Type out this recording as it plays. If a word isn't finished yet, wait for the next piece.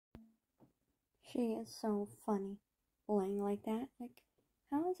She is so funny, laying like that. Like,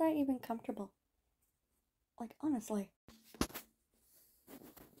 how is that even comfortable? Like, honestly.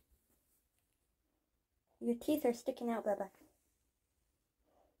 Your teeth are sticking out, Bubba.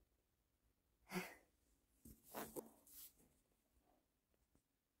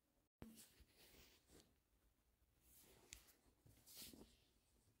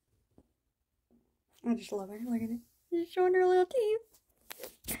 I just love her. Look at it. She's showing her little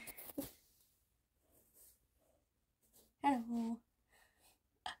teeth. Hello.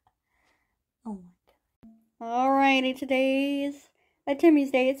 Oh my god. Alrighty, today's a Timmy's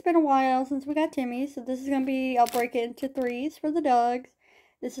day. It's been a while since we got Timmy, so this is gonna be, I'll break it into threes for the dogs.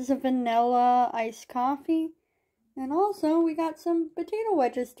 This is a vanilla iced coffee. And also, we got some potato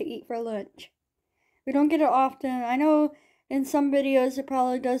wedges to eat for lunch. We don't get it often. I know in some videos it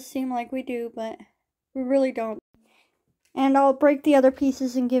probably does seem like we do, but we really don't. And I'll break the other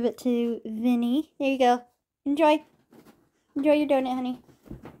pieces and give it to Vinny. There you go. Enjoy. Enjoy your donut, honey.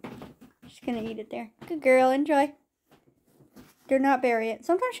 She's gonna eat it there. Good girl, enjoy. Do not bury it.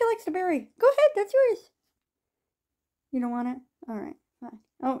 Sometimes she likes to bury. Go ahead, that's yours. You don't want it? Alright, fine.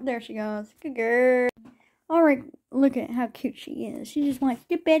 Oh, there she goes. Good girl. Alright, look at how cute she is. She just wants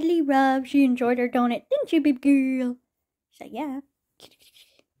to belly rub. She enjoyed her donut, didn't you, baby girl? She's like, yeah.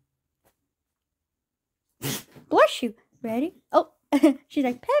 Bless you. Ready? Oh, she's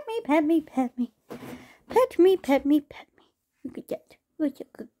like, pet me, pet me, pet me. Pet me, pet me, pet me. Look at that. Look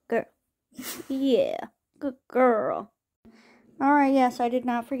at good girl. Yeah, good girl. Alright, yes, I did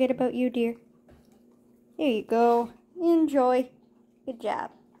not forget about you, dear. Here you go. Enjoy. Good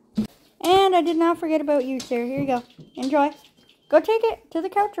job. And I did not forget about you, sir. Here you go. Enjoy. Go take it to the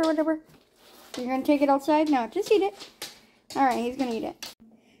couch or whatever. You're going to take it outside? No, just eat it. Alright, he's going to eat it.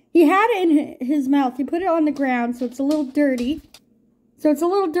 He had it in his mouth. He put it on the ground, so it's a little dirty.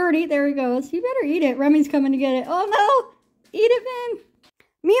 There he goes. You better eat it. Remy's coming to get it. Oh, no. Eat it, Vin.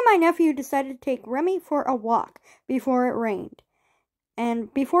 Me and my nephew decided to take Remy for a walk before it rained.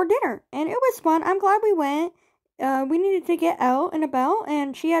 And before dinner. And it was fun. I'm glad we went. We needed to get out and about.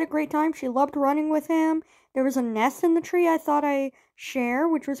 And she had a great time. She loved running with him. There was a nest in the tree I thought I'd share,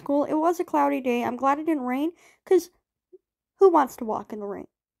 which was cool. It was a cloudy day. I'm glad it didn't rain. Because who wants to walk in the rain?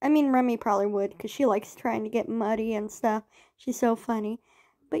 I mean, Remy probably would, because she likes trying to get muddy and stuff. She's so funny.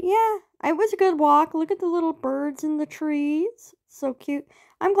 But yeah, it was a good walk. Look at the little birds in the trees. So cute.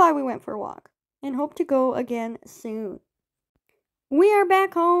 I'm glad we went for a walk. And hope to go again soon. We are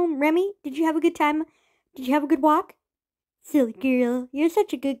back home. Remy, did you have a good time? Did you have a good walk? Silly girl. You're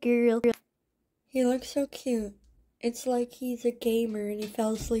such a good girl. He looks so cute. It's like he's a gamer and he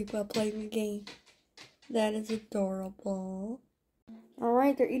fell asleep while playing the game. That is adorable.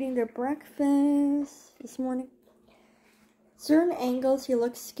 Alright, they're eating their breakfast this morning. Certain angles, he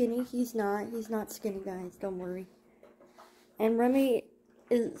looks skinny. He's not. He's not skinny, guys. Don't worry. And Remy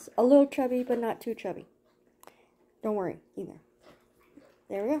is a little chubby, but not too chubby. Don't worry, either.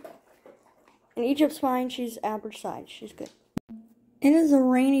 There we go. And Egypt's fine. She's average size. She's good. It is a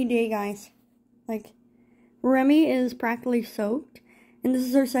rainy day, guys. Like, Remy is practically soaked. And this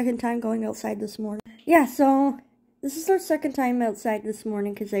is her second time going outside this morning. Yeah, so this is her second time outside this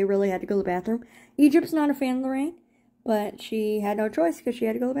morning because they really had to go to the bathroom. Egypt's not a fan of the rain, but she had no choice because she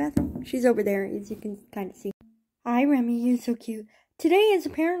had to go to the bathroom. She's over there, as you can kind of see. Hi, Remy. You're so cute. Today is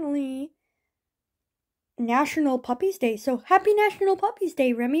apparently National Puppies Day. So, happy National Puppies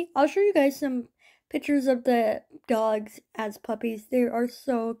Day, Remy. I'll show you guys some pictures of the dogs as puppies. They are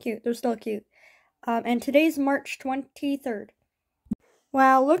so cute. They're still cute. And today's March 23rd.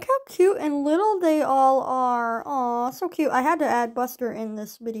 Wow, look how cute and little they all are. Aw, so cute. I had to add Buster in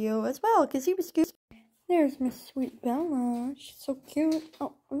this video as well, because he was cute. There's Miss Sweet Bella. She's so cute.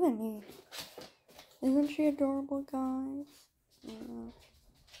 Oh, Vinny. Isn't she adorable, guys? Yeah.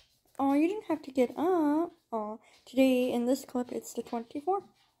 Oh, you didn't have to get up. Oh, today in this clip, it's the 24th.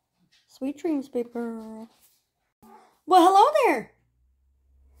 Sweet dreams, baby girl. Well, hello there.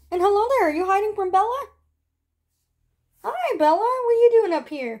 And hello there. Are you hiding from Bella? Hi, Bella. What are you doing up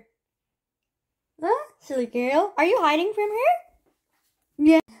here? Huh? Silly girl. Are you hiding from her?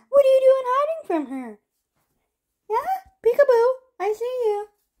 Yeah. What are you doing hiding from her? Yeah? Peekaboo. I see you.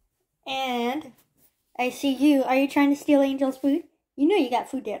 And I see you. Are you trying to steal Angel's food? You know you got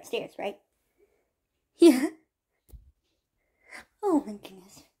food downstairs, right? Yeah. Oh, my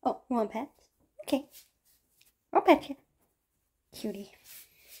goodness. Oh, you want pets? Okay. I'll pet you. Cutie.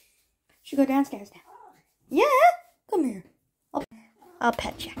 Should go downstairs now. Yeah? Come here. I'll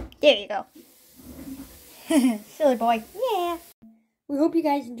pet you. There you go. Silly boy. Yeah. We hope you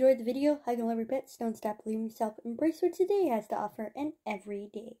guys enjoyed the video. Hug and love your pets. Don't stop believing yourself. Embrace what today has to offer and every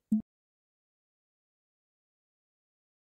day.